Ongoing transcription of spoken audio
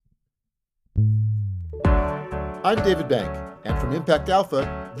I'm David Bank, and from Impact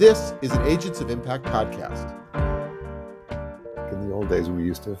Alpha, this is an Agents of Impact podcast. In the old days, we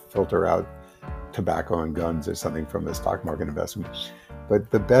used to filter out tobacco and guns or something from a stock market investment. But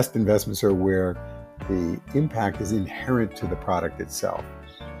the best investments are where the impact is inherent to the product itself.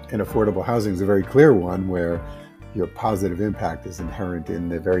 And affordable housing is a very clear one where your positive impact is inherent in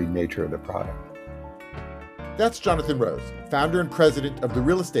the very nature of the product. That's Jonathan Rose, founder and president of the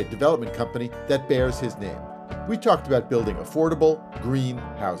real estate development company that bears his name. We talked about building affordable, green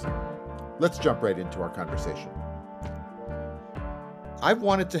housing. Let's jump right into our conversation. I've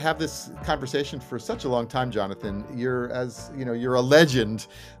wanted to have this conversation for such a long time, Jonathan. You're a legend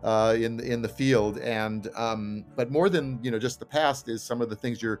in the field, and but more than just the past is some of the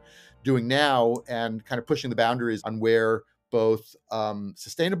things you're doing now, and kind of pushing the boundaries on where both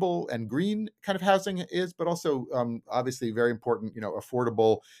sustainable and green kind of housing is, but also obviously very important,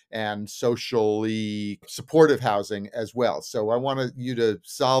 affordable and socially supportive housing as well. So I wanted you to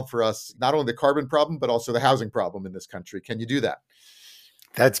solve for us not only the carbon problem, but also the housing problem in this country. Can you do that?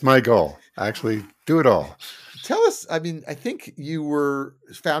 That's my goal. Actually, do it all. Tell us, I think you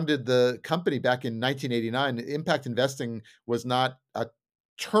founded the company back in 1989. Impact investing was not a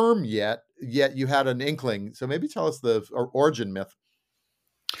term yet you had an inkling. So maybe tell us the origin myth.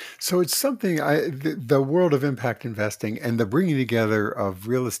 So it's something the world of impact investing and the bringing together of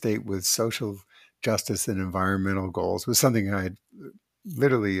real estate with social justice and environmental goals was something I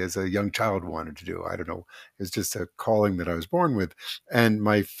literally as a young child wanted to do. I don't know. It's just a calling that I was born with. And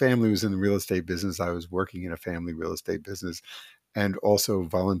my family was in the real estate business. I was working in a family real estate business and also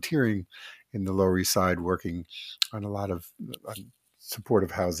volunteering in the Lower East Side, working on a lot of supportive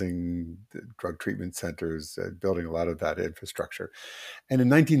housing, drug treatment centers, building a lot of that infrastructure. And in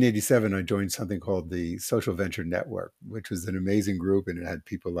 1987, I joined something called the Social Venture Network, which was an amazing group. And it had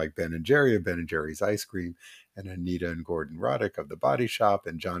people like Ben and Jerry of Ben and Jerry's Ice Cream, and Anita and Gordon Roddick of The Body Shop,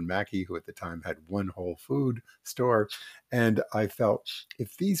 and John Mackey, who at the time had one Whole Food store. And I felt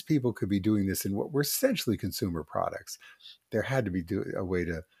if these people could be doing this in what were essentially consumer products, there had to be a way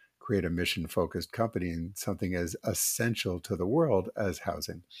to create a mission-focused company and something as essential to the world as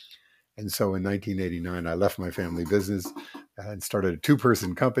housing. And so in 1989, I left my family business and started a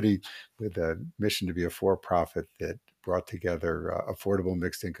two-person company with a mission to be a for-profit that brought together affordable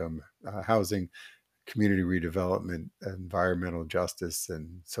mixed-income housing, community redevelopment, environmental justice,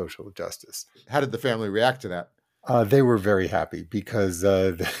 and social justice. How did the family react to that? They were very happy because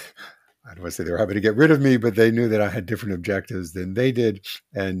I don't want to say they were happy to get rid of me, but they knew that I had different objectives than they did,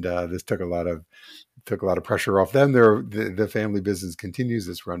 and this took a lot of pressure off them. The family business continues.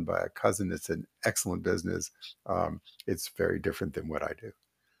 It's run by a cousin. It's an excellent business. It's very different than what I do.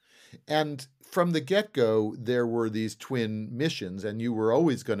 And from the get-go, there were these twin missions, and you were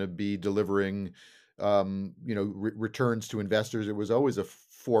always going to be delivering, returns to investors. It was always a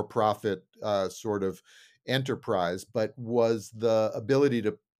for-profit sort of enterprise, but was the ability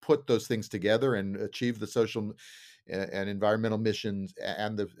to put those things together and achieve the social and environmental missions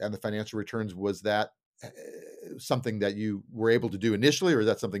and the financial returns, was that something that you were able to do initially, or is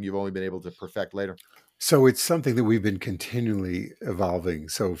that something you've only been able to perfect later? So it's something that we've been continually evolving.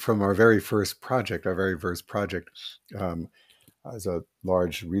 So from our very first project, as a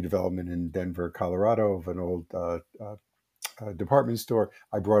large redevelopment in Denver, Colorado, of an old department store,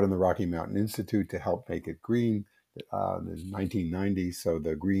 I brought in the Rocky Mountain Institute to help make it green in 1990. So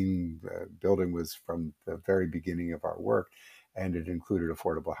the green building was from the very beginning of our work, and it included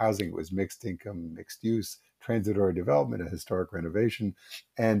affordable housing. It was mixed income, mixed use, transitory development, a historic renovation.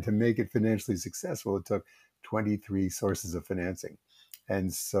 And to make it financially successful, it took 23 sources of financing.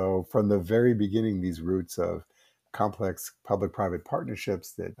 And so from the very beginning, these roots of complex public-private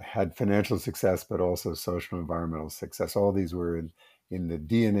partnerships that had financial success, but also social and environmental success. All these were in the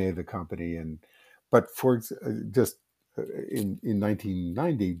DNA of the company. But in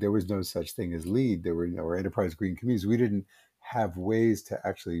 1990, there was no such thing as LEED. There were enterprise green communities. We didn't have ways to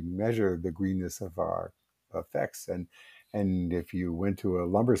actually measure the greenness of our effects. And if you went to a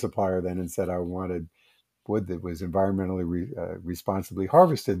lumber supplier then and said, I wanted wood that was environmentally responsibly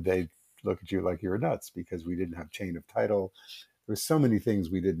harvested, they'd look at you like you were nuts because we didn't have chain of title. There were so many things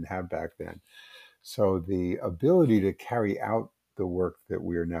we didn't have back then. So the ability to carry out the work that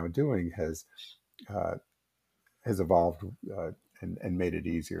we are now doing has evolved and made it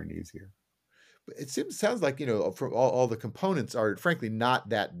easier and easier. Sounds like, for all the components are frankly not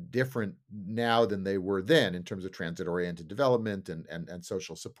that different now than they were then in terms of transit-oriented development and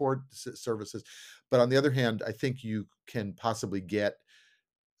social support services. But on the other hand, I think you can possibly get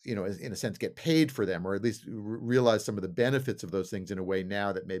in a sense, get paid for them, or at least realize some of the benefits of those things in a way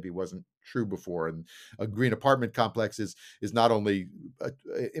now that maybe wasn't true before. And a green apartment complex is not only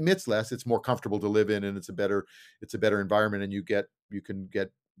emits less, it's more comfortable to live in, and it's a better environment, and you can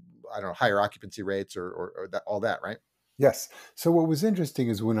get, I don't know, higher occupancy rates, or that, all that, right? Yes. So what was interesting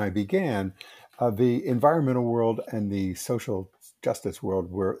is when I began, the environmental world and the social justice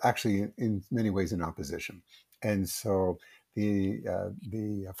world were actually in many ways in opposition. And so the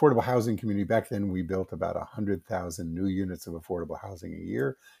affordable housing community back then, we built about 100,000 new units of affordable housing a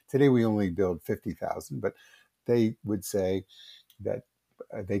year. Today we only build 50,000, but they would say that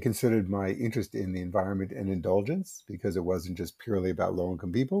they considered my interest in the environment an indulgence because it wasn't just purely about low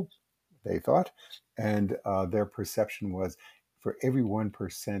income people, they thought. And their perception was for every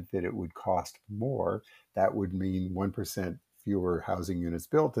 1% that it would cost more, that would mean 1% fewer housing units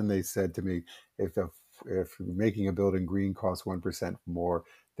built. And they said to me, if, the, if making a building green costs 1% more,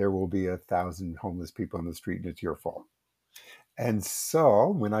 there will be 1,000 homeless people on the street and it's your fault. And so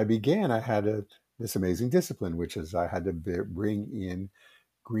when I began, I had this amazing discipline, which is I had to bring in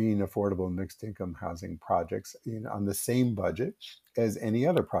green, affordable, mixed income housing projects on the same budget as any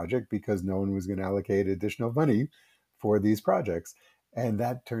other project because no one was going to allocate additional money for these projects. And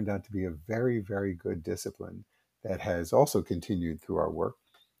that turned out to be a very, very good discipline that has also continued through our work.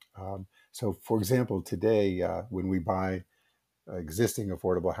 So, for example, today, when we buy existing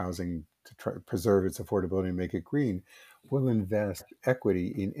affordable housing to preserve its affordability and make it green, we'll invest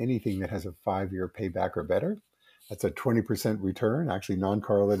equity in anything that has a 5-year payback or better. That's a 20% return. Actually,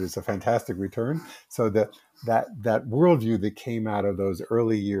 non-correlated is a fantastic return. So that worldview that came out of those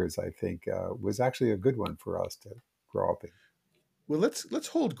early years, I think, was actually a good one for us to grow up in. Well, let's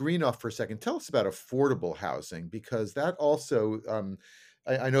hold green off for a second. Tell us about affordable housing, because that also,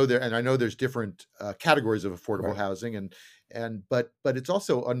 I know there's different categories of affordable Right. housing, but it's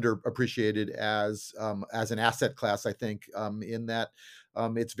also underappreciated as an asset class. I think in that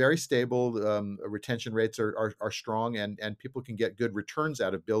it's very stable. Retention rates are strong, and people can get good returns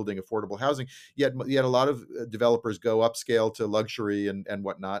out of building affordable housing. Yet a lot of developers go upscale to luxury and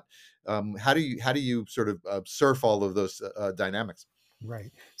whatnot. How do you sort of surf all of those dynamics?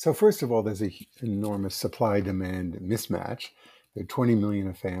 Right. So first of all, there's a enormous supply-demand mismatch. There are 20 million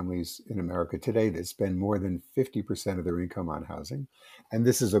of families in America today that spend more than 50% of their income on housing. And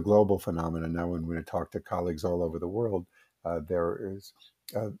this is a global phenomenon. Now, when we talk to colleagues all over the world, there is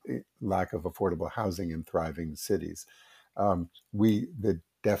a lack of affordable housing in thriving cities. The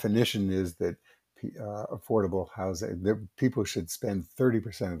definition is that affordable housing, that people should spend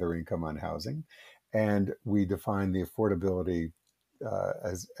 30% of their income on housing. And we define the affordability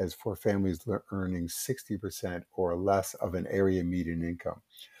as for families earning 60% or less of an area median income.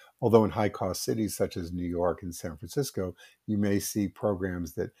 Although in high cost cities such as New York and San Francisco, you may see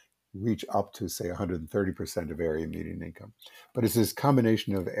programs that reach up to, say, 130% of area median income. But it's this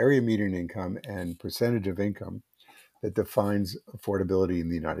combination of area median income and percentage of income that defines affordability in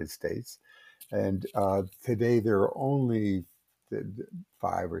the United States. And today there are only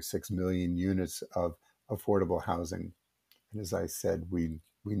 5 or 6 million units of affordable housing, and as I said, we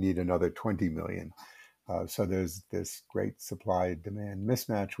need another 20 million. So there's this great supply demand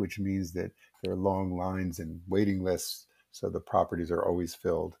mismatch, which means that there are long lines and waiting lists. So the properties are always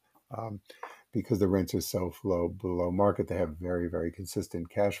filled. Because the rents are so low below market, they have very, very consistent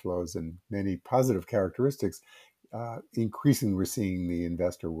cash flows and many positive characteristics. Increasingly, we're seeing the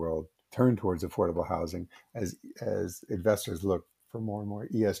investor world turn towards affordable housing as investors look for more and more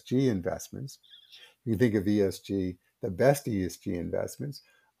ESG investments. You think of ESG, the best ESG investments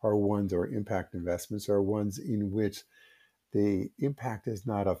are ones, or impact investments are ones in which the impact is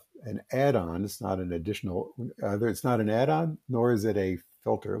not an add-on. It's not an additional. It's not an add-on, nor is it a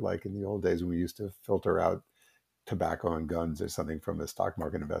filter like in the old days when we used to filter out tobacco and guns or something from a stock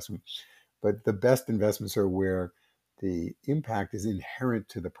market investment. But the best investments are where the impact is inherent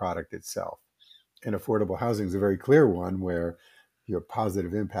to the product itself. And affordable housing is a very clear one where your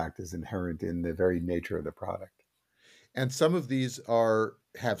positive impact is inherent in the very nature of the product. And some of these are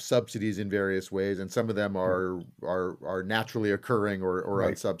have subsidies in various ways, and some of them Right. are naturally occurring or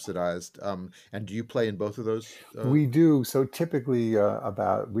Right. unsubsidized. And do you play in both of those? We do. So typically,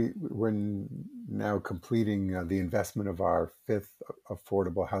 we're now completing the investment of our fifth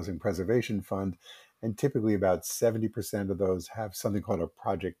affordable housing preservation fund, and typically about 70% of those have something called a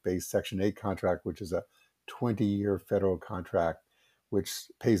project-based Section 8 contract, which is a 20-year federal contract, which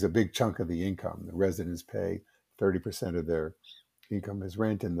pays a big chunk of the income. The residents pay 30% of their income as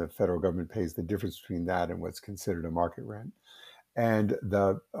rent, and the federal government pays the difference between that and what's considered a market rent. And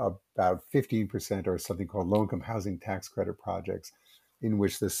the about 15% are something called low-income housing tax credit projects, in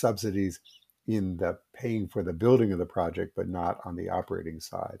which the subsidies in the paying for the building of the project, but not on the operating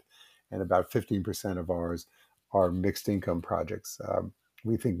side. And about 15% of ours are mixed income projects.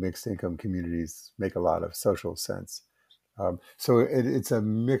 We think mixed income communities make a lot of social sense. So it's a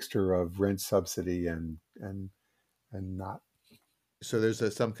mixture of rent subsidy and not. So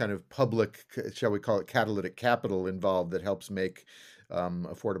there's some kind of public, shall we call it catalytic capital involved that helps make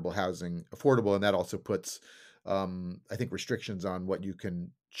affordable housing affordable, and that also puts, I think, restrictions on what you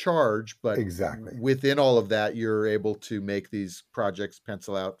can charge. But Exactly. within all of that, you're able to make these projects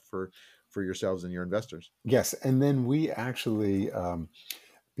pencil out for yourselves and your investors. Yes, and then we actually,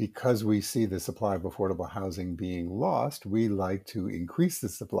 because we see the supply of affordable housing being lost, we like to increase the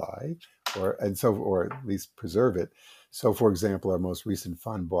supply, or at least preserve it. So, for example, our most recent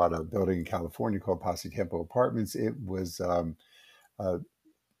fund bought a building in California called Pasatiempo Apartments. It was a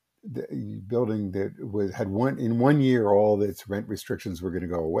building that had one in 1 year, all its rent restrictions were going to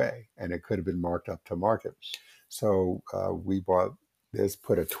go away, and it could have been marked up to market. So we bought this,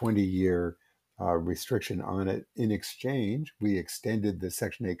 put a 20-year restriction on it. In exchange, we extended the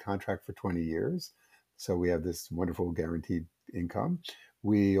Section 8 contract for 20 years. So we have this wonderful guaranteed income.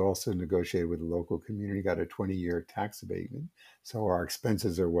 We also negotiated with the local community, got a 20-year tax abatement. So our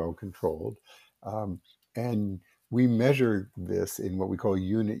expenses are well controlled. And we measure this in what we call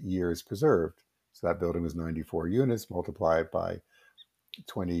unit years preserved. So that building was 94 units, multiply it by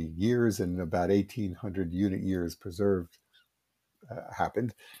 20 years, and about 1,800 unit years preserved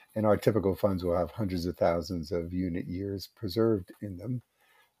happened. And our typical funds will have hundreds of thousands of unit years preserved in them.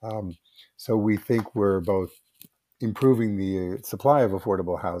 Um, so we think we're both improving the supply of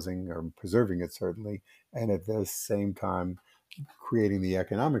affordable housing, or preserving it certainly, and at the same time creating the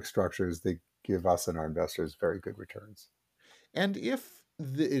economic structures that give us and our investors very good returns. And if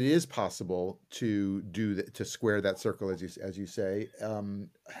it is possible to to square that circle, as you say,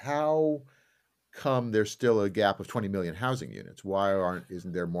 how come there's still a gap of 20 million housing units? Why aren't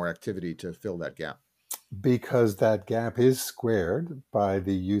isn't there more activity to fill that gap? Because that gap is squared by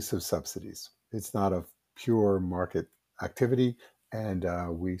the use of subsidies. It's not a pure market activity, and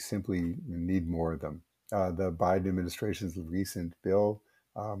we simply need more of them. The Biden administration's recent bill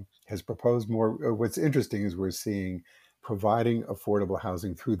has proposed more. What's interesting is we're seeing providing affordable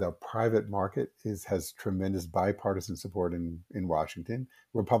housing through the private market has tremendous bipartisan support in Washington.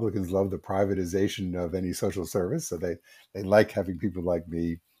 Republicans love the privatization of any social service, so they like having people like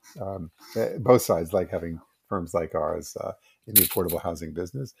me, both sides like having firms like ours in the affordable housing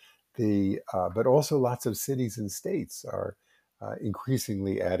business. But also lots of cities and states are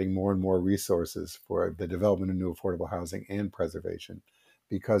increasingly adding more and more resources for the development of new affordable housing and preservation,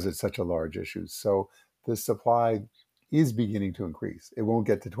 because it's such a large issue. So the supply is beginning to increase. It won't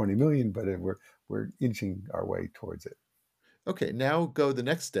get to 20 million, but we're inching our way towards it. Okay, now go the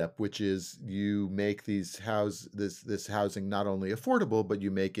next step, which is you make this housing not only affordable, but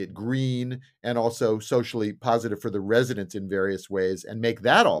you make it green and also socially positive for the residents in various ways, and make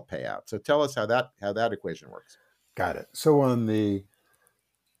that all pay out. So tell us how that equation works. Got it. So on the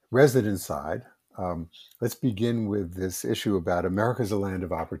resident side, um, let's begin with this issue about America's a land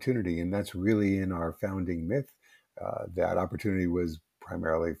of opportunity, and that's really in our founding myth. That opportunity was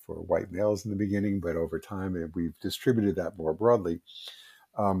primarily for white males in the beginning, but over time we've distributed that more broadly.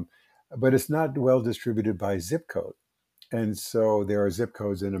 Um, but it's not well distributed by zip code. And so there are zip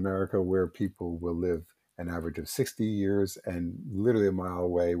codes in America where people will live an average of 60 years, and literally a mile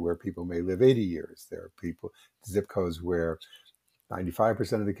away where people may live 80 years. There are zip codes where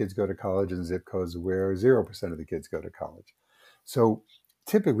 95% of the kids go to college, and zip codes where 0% of the kids go to college. So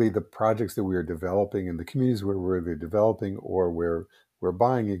typically the projects that we are developing in the communities where we're either developing or where we're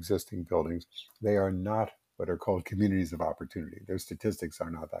buying existing buildings, they are not what are called communities of opportunity. Their statistics are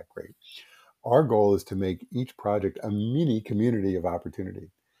not that great. Our goal is to make each project a mini community of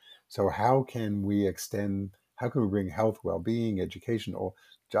opportunity. So how can we bring health, well-being, educational,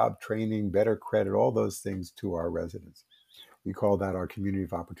 job training, better credit, all those things to our residents? We call that our Community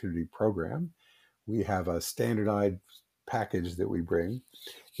of Opportunity program. We have a standardized package that we bring.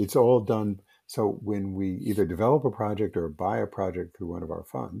 It's all done. So when we either develop a project or buy a project through one of our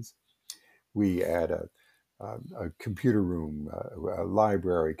funds, we add a computer room, a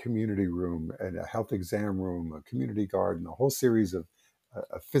library, community room, and a health exam room, a community garden, a whole series of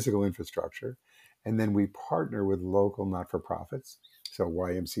physical infrastructure. And then we partner with local not for profits, so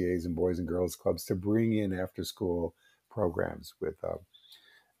YMCAs and Boys and Girls Clubs, to bring in after school programs with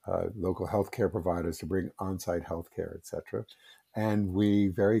local healthcare providers to bring on site healthcare, et cetera. And we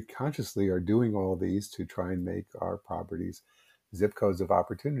very consciously are doing all these to try and make our properties zip codes of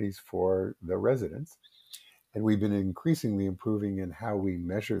opportunities for the residents. And we've been increasingly improving in how we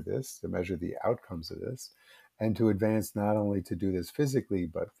measure this, to measure the outcomes of this, and to advance not only to do this physically,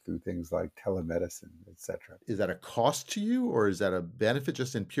 but through things like telemedicine, et cetera. Is that a cost to you, or is that a benefit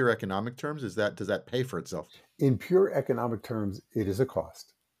just in pure economic terms? Does that pay for itself? In pure economic terms, it is a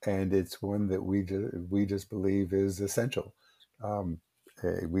cost, and it's one that we just believe is essential. Um,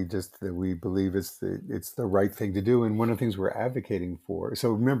 we believe it's the right thing to do, and one of the things we're advocating for.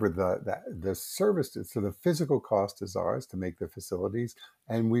 So remember the service. So the physical cost is ours to make the facilities,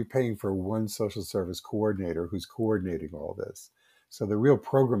 and we're paying for one social service coordinator who's coordinating all this. So the real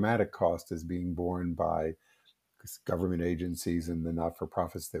programmatic cost is being borne by government agencies and the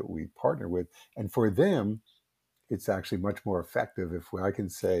not-for-profits that we partner with, and for them it's actually much more effective if I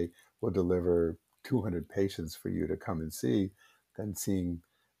can say we'll deliver 200 patients for you to come and see, then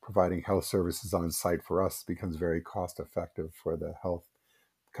providing health services on site for us becomes very cost effective for the health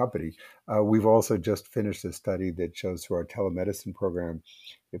company. We've also just finished a study that shows through our telemedicine program,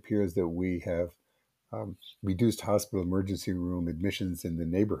 it appears that we have reduced hospital emergency room admissions in the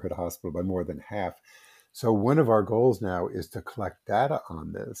neighborhood hospital by more than half. So one of our goals now is to collect data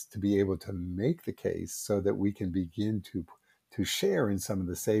on this to be able to make the case so that we can begin to share in some of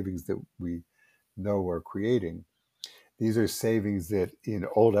the savings that we know we're creating. These are savings that in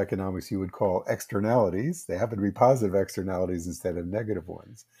old economics you would call externalities. They happen to be positive externalities instead of negative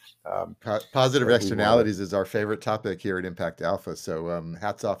ones. Um, Positive but we want to, externalities is our favorite topic here at Impact Alpha. So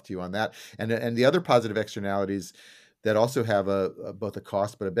hats off to you on that. And the other positive externalities that also have a both a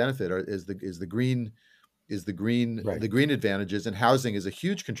cost but a benefit is right. the green advantages, and housing is a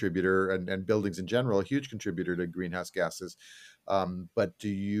huge contributor, and buildings in general a huge contributor to greenhouse gases. But do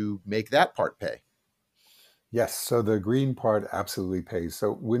you make that part pay? Yes, so the green part absolutely pays.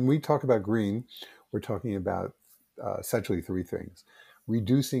 So when we talk about green, we're talking about essentially three things: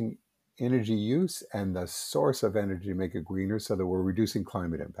 reducing energy use and the source of energy to make it greener so that we're reducing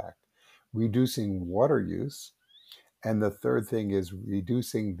climate impact, reducing water use, and the third thing is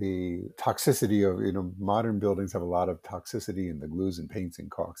reducing the toxicity of, modern buildings have a lot of toxicity in the glues and paints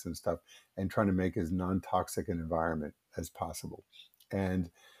and caulks and stuff, and trying to make as non-toxic an environment as possible. And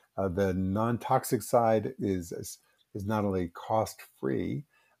the non-toxic side is not only cost free,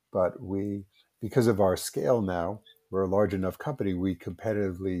 but because of our scale now, we're a large enough company, we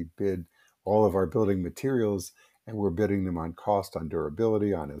competitively bid all of our building materials, and we're bidding them on cost, on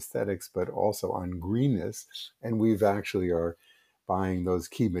durability, on aesthetics, but also on greenness. And we've actually are buying those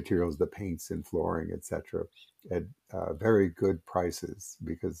key materials, the paints and flooring, et cetera, at very good prices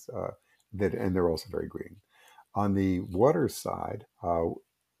because and they're also very green. On the water side,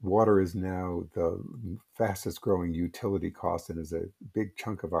 water is now the fastest growing utility cost and is a big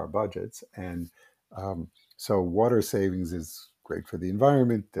chunk of our budgets. And so water savings is great for the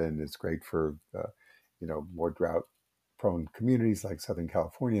environment, and it's great for more drought prone communities like Southern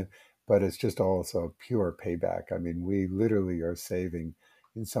California, but it's just also pure payback. I mean, we literally are saving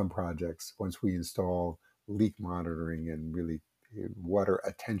in some projects once we install leak monitoring and really water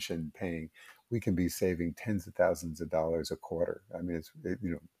attention paying, we can be saving tens of thousands of dollars a quarter. I mean,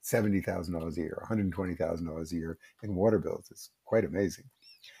 $70,000 a year, $120,000 a year in water bills. It's quite amazing.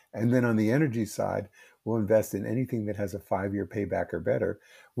 And then on the energy side, we'll invest in anything that has a 5-year payback or better.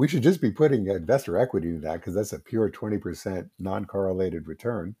 We should just be putting investor equity in that because that's a pure 20% non-correlated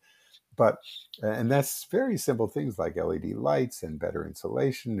return. But and that's very simple things like LED lights and better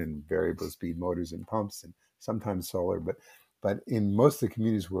insulation and variable speed motors and pumps and sometimes solar. But in most of the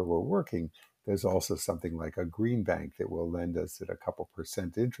communities where we're working, there's also something like a green bank that will lend us at a couple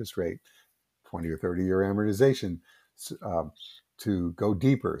percent interest rate, 20 or 30-year amortization, um, to go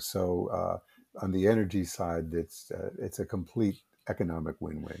deeper. So on the energy side, it's a complete economic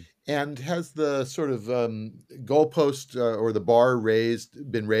win-win. And has the sort of goalpost or the bar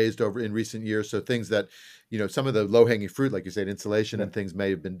been raised over in recent years? So things that, some of the low hanging fruit, like you said, insulation Yeah. and things may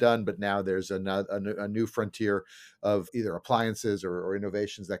have been done, but now there's a new frontier of either appliances or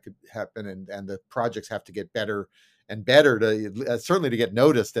innovations that could happen, and the projects have to get better and better to certainly to get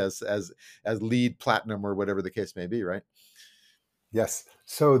noticed as lead platinum or whatever the case may be, right? Yes.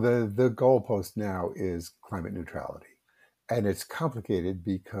 So the goalpost now is climate neutrality. And it's complicated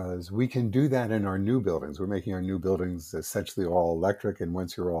because we can do that in our new buildings. We're making our new buildings essentially all electric. And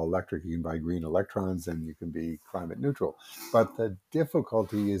once you're all electric, you can buy green electrons and you can be climate neutral. But the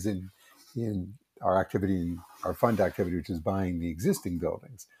difficulty is in our activity, our fund activity, which is buying the existing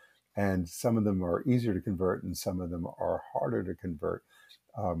buildings. And some of them are easier to convert and some of them are harder to convert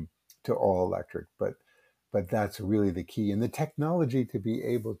um, to all electric. But but that's really the key. And the technology to be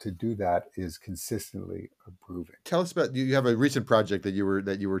able to do that is consistently improving. Tell us about you have a recent project that you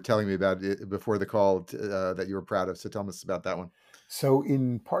were telling me about before the call that you were proud of. So tell us about that one. So,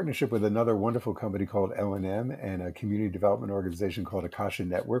 in partnership with another wonderful company called L&M and a community development organization called Akasha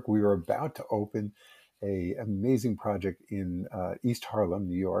Network, we are about to open a amazing project in East Harlem,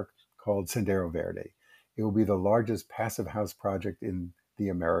 New York, called Sendero Verde. It will be the largest passive house project in the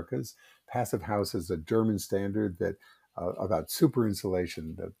Americas. Passive house is a German standard that about super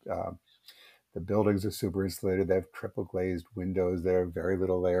insulation. The buildings are super insulated. They have triple glazed windows. They have very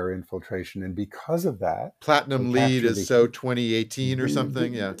little air infiltration, and because of that, they Platinum Lead capture is the so heat. 2018 or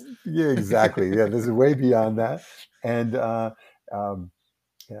something. Yeah. Yeah, exactly. Yeah, this is way beyond that. And um,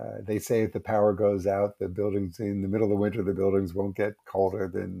 they say if the power goes out, the buildings in the middle of the winter, the buildings won't get colder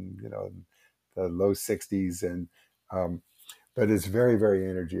than the low 60s, and um, but it's very, very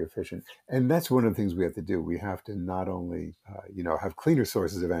energy efficient. And that's one of the things we have to do. We have to not only have cleaner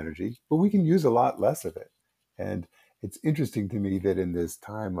sources of energy, but we can use a lot less of it. And it's interesting to me that in this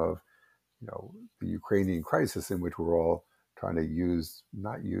time of the Ukrainian crisis, in which we're all trying to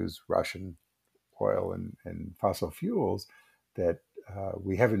not use Russian oil and fossil fuels, that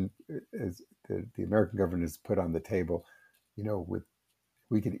we haven't, as the American government has put on the table, with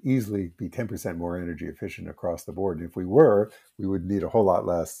we could easily be 10% more energy efficient across the board. And if we were, we would need a whole lot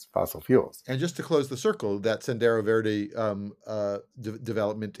less fossil fuels. And just to close the circle, that Sendero Verde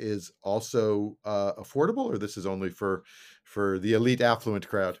development is also affordable, or this is only for the elite affluent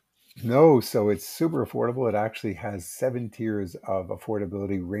crowd. No, so it's super affordable. It actually has 7 tiers of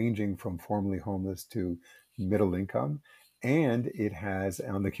affordability, ranging from formerly homeless to middle income. And it has,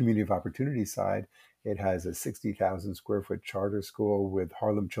 on the community of opportunity side, it has a 60,000 square foot charter school with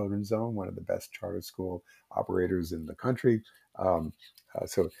Harlem Children's Zone, one of the best charter school operators in the country. Um,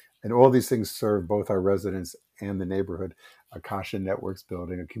 so, and all these things serve both our residents and the neighborhood. Akasha Networks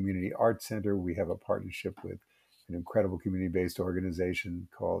building a community art center. We have a partnership with an incredible community-based organization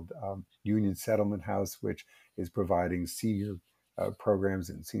called Union Settlement House, which is providing senior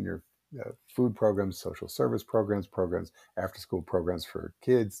programs and senior food programs, social service programs, after-school programs for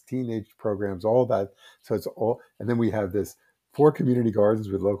kids, teenage programs, all that. So it's all, and then we have this 4 community gardens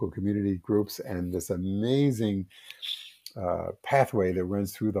with local community groups, and this amazing pathway that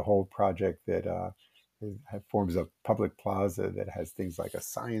runs through the whole project that forms a public plaza that has things like a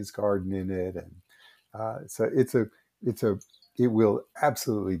science garden in it, and so it's a it will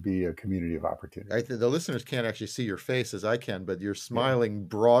absolutely be a community of opportunity. The listeners can't actually see your face as I can, but you're Yeah, smiling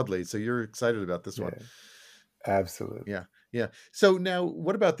broadly, so you're excited about this one. yeah, absolutely. Yeah, yeah. So now,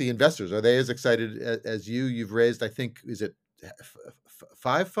 what about the investors? Are they as excited as you? You've raised, I think, is it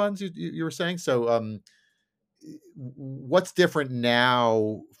 5 funds you were saying? So, what's different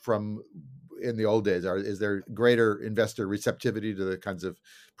now from in the old days? Is there greater investor receptivity to the kinds of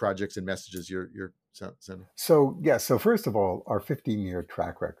projects and messages you're sending? So yeah, so first of all, our 15-year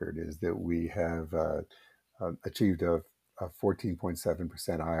track record is that we have achieved a 14.7%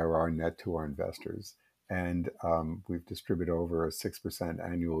 IRR net to our investors, and we've distributed over a 6%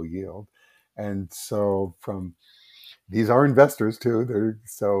 annual yield. And so from these are investors too.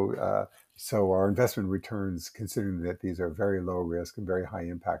 So our investment returns, considering that these are very low risk and very high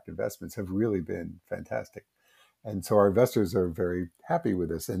impact investments, have really been fantastic. And so our investors are very happy with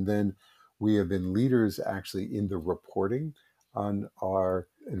this. And then we have been leaders actually in the reporting on our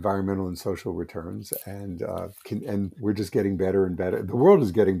environmental and social returns, and we're just getting better and better. The world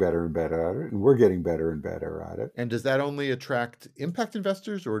is getting better and better at it, and we're getting better and better at it. And does that only attract impact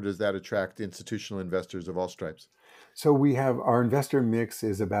investors, or does that attract institutional investors of all stripes? So we have our investor mix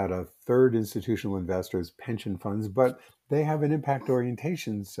is about a third institutional investors, pension funds, but they have an impact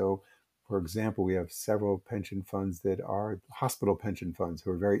orientation. So, for example, we have several pension funds that are hospital pension funds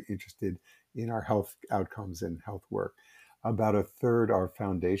who are very interested in our health outcomes and health work. About a third are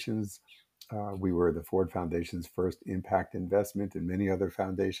foundations. We were the Ford Foundation's first impact investment, and many other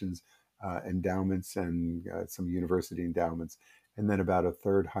foundations, endowments, and some university endowments. And then about a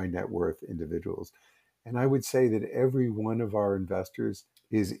third high net worth individuals. And I would say that every one of our investors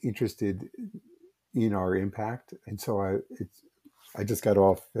is interested in our impact. And so I just got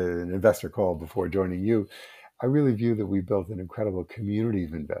off an investor call before joining you. I really view that we built an incredible community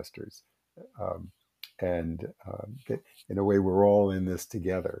of investors. Um, and that in a way, we're all in this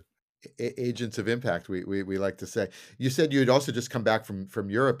together. Agents of impact, we like to say. You said you had also just come back from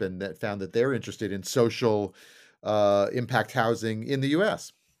Europe and that found that they're interested in social impact housing in the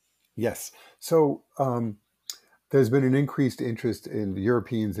U.S. Yes. So there's been an increased interest in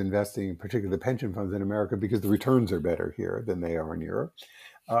Europeans investing, particularly the pension funds in America, because the returns are better here than they are in Europe.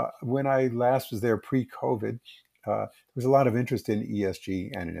 When I last was there pre-COVID, there was a lot of interest in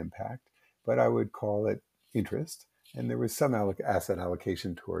ESG and an impact, but I would call it interest, and there was some asset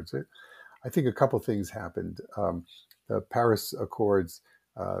allocation towards it. I think a couple things happened. The Paris Accords,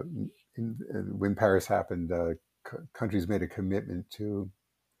 when Paris happened, countries made a commitment to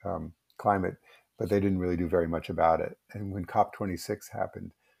climate, but they didn't really do very much about it. And when COP26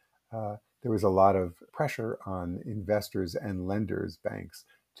 happened, there was a lot of pressure on investors and lenders, banks,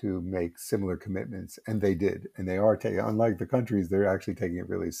 to make similar commitments, and they did, and they are taking. Unlike the countries, they're actually taking it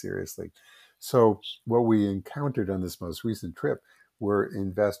really seriously. So what we encountered on this most recent trip were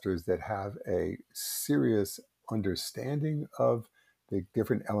investors that have a serious understanding of the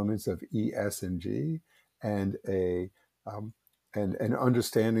different elements of E, S, and G, and um, and an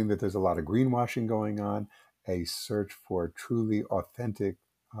understanding that there's a lot of greenwashing going on, a search for truly authentic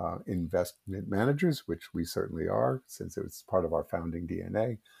investment managers, which we certainly are, since it was part of our founding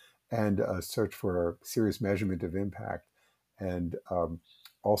DNA, and a search for serious measurement of impact. And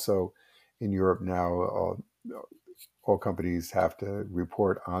also in Europe now, all companies have to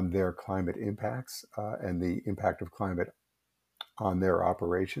report on their climate impacts and the impact of climate on their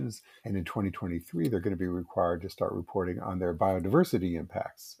operations. And in 2023, they're going to be required to start reporting on their biodiversity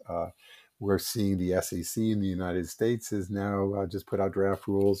impacts. We're seeing the SEC in the United States has now just put out draft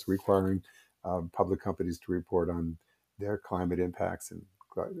rules requiring public companies to report on their climate impacts and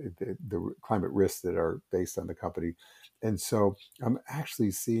the climate risks that are based on the company. And so I'm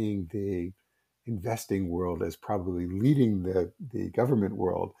actually seeing the investing world as probably leading the government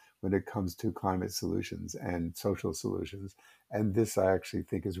world when it comes to climate solutions and social solutions. And this I actually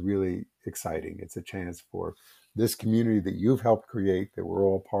think is really exciting. It's a chance for this community that you've helped create, that we're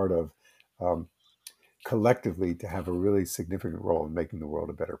all part of, collectively to have a really significant role in making the world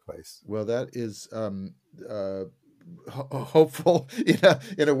a better place. Well, that is hopeful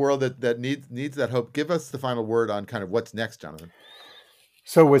in a world that needs that hope. Give us the final word on kind of what's next, Jonathan.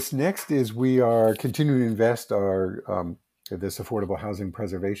 So what's next is we are continuing to invest our this Affordable Housing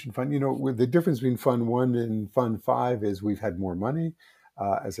Preservation Fund. You know, with the difference between Fund 1 and Fund 5 is we've had more money.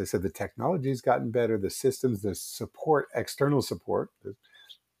 As I said, the technology's gotten better, the systems, the support, external support,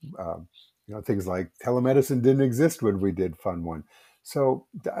 things like telemedicine didn't exist when we did Fund 1. So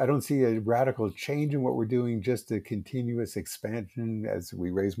I don't see a radical change in what we're doing, just a continuous expansion. As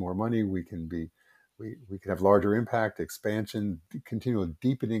we raise more money, we can have larger impact, expansion, continual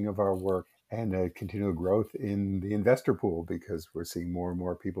deepening of our work, and a continual growth in the investor pool because we're seeing more and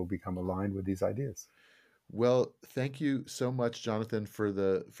more people become aligned with these ideas. Well, thank you so much, Jonathan, for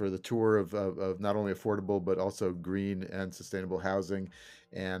the tour of not only affordable but also green and sustainable housing.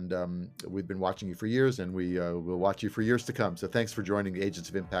 And we've been watching you for years, and we will watch you for years to come. So thanks for joining the Agents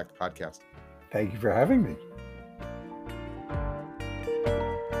of Impact podcast. Thank you for having me.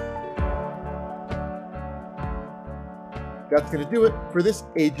 That's going to do it for this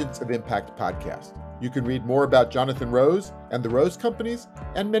Agents of Impact podcast. You can read more about Jonathan Rose and the Rose Companies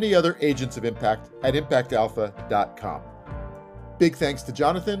and many other Agents of Impact at impactalpha.com. Big thanks to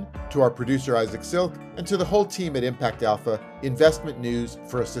Jonathan, to our producer Isaac Silk, and to the whole team at Impact Alpha, investment news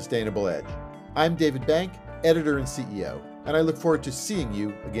for a sustainable edge. I'm David Bank, editor and CEO, and I look forward to seeing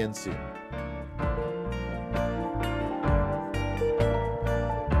you again soon.